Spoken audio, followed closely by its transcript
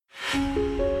Hi,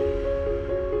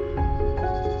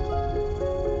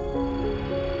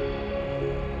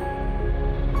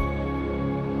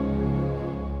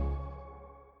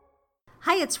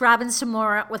 it's Robin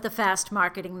Samora with the Fast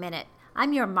Marketing Minute.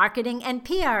 I'm your marketing and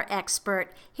PR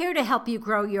expert, here to help you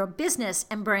grow your business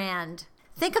and brand.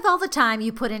 Think of all the time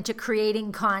you put into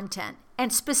creating content,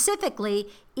 and specifically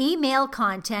email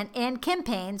content and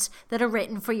campaigns that are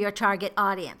written for your target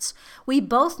audience. We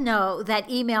both know that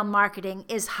email marketing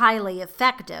is highly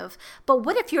effective, but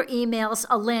what if your emails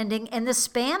are landing in the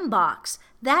spam box?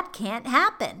 That can't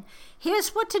happen. Here's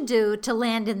what to do to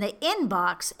land in the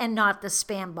inbox and not the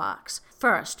spam box.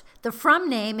 First, the from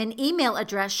name and email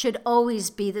address should always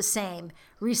be the same.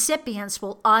 Recipients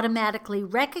will automatically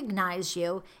recognize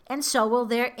you, and so will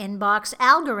their inbox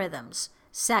algorithms.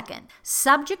 Second,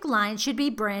 subject line should be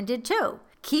branded too.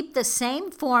 Keep the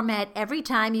same format every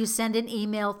time you send an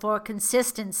email for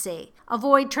consistency.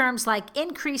 Avoid terms like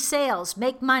increase sales,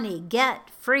 make money, get,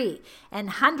 free, and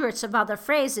hundreds of other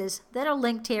phrases that are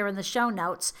linked here in the show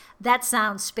notes that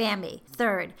sound spammy.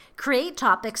 Third, create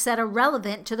topics that are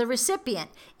relevant to the recipient.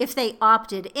 If they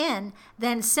opted in,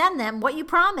 then send them what you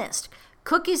promised.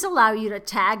 Cookies allow you to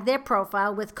tag their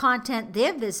profile with content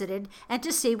they've visited and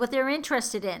to see what they're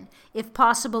interested in. If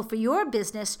possible for your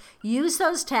business, use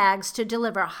those tags to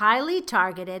deliver highly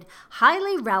targeted,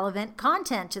 highly relevant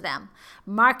content to them.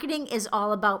 Marketing is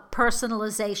all about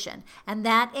personalization, and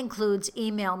that includes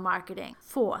email marketing.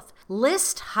 Fourth,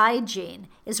 list hygiene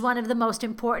is one of the most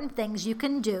important things you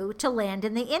can do to land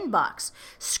in the inbox.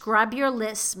 Scrub your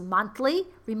lists monthly,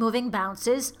 removing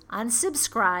bounces,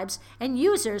 unsubscribes, and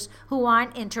users who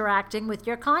aren't interacting with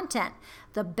your content.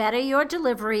 The better your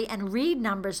delivery and read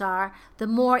numbers are, the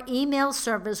more email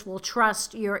servers will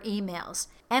trust your emails.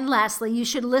 And lastly, you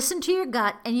should listen to your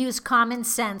gut and use common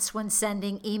sense when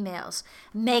sending emails.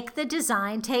 Make the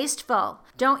design tasteful.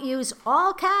 Don't use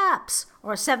all caps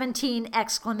or 17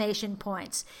 exclamation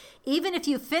points. Even if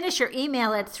you finish your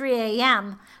email at 3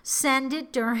 a.m., send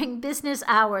it during business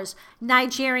hours.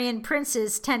 Nigerian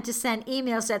princes tend to send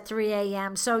emails at 3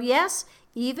 a.m., so yes,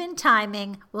 even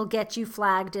timing will get you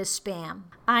flagged as spam.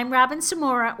 I'm Robin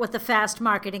Samora with the Fast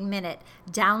Marketing Minute.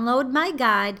 Download my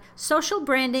guide, Social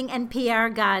Branding and PR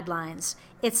Guidelines.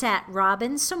 It's at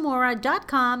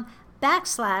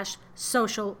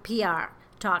robinsamora.com/social PR.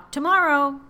 Talk tomorrow.